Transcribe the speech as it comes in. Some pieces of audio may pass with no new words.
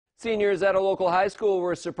Seniors at a local high school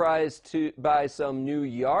were surprised by some new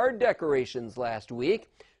yard decorations last week.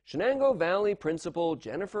 Chenango Valley Principal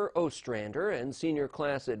Jennifer Ostrander and senior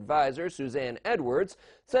class advisor Suzanne Edwards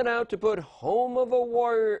set out to put Home of a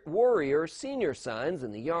Warrior senior signs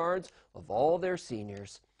in the yards of all their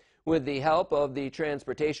seniors. With the help of the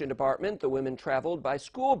transportation department, the women traveled by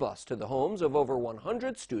school bus to the homes of over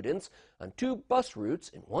 100 students on 2 bus routes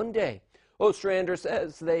in one day. Ostrander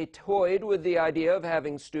says they toyed with the idea of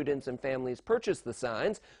having students and families purchase the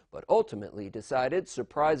signs, but ultimately decided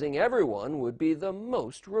surprising everyone would be the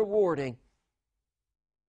most rewarding.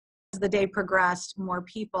 As the day progressed, more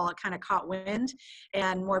people kind of caught wind,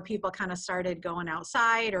 and more people kind of started going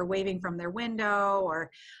outside or waving from their window, or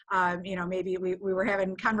maybe we were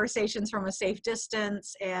having conversations from a safe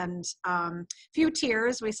distance, and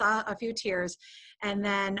we saw a few tears, and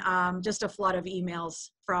then just a flood of emails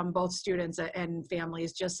from both students and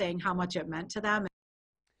families just saying how much it meant to them.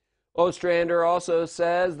 Ostrander also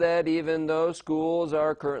says that even though schools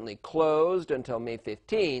are currently closed until May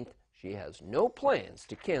 15th, she has no plans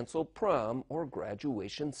to cancel prom or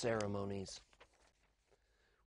graduation ceremonies.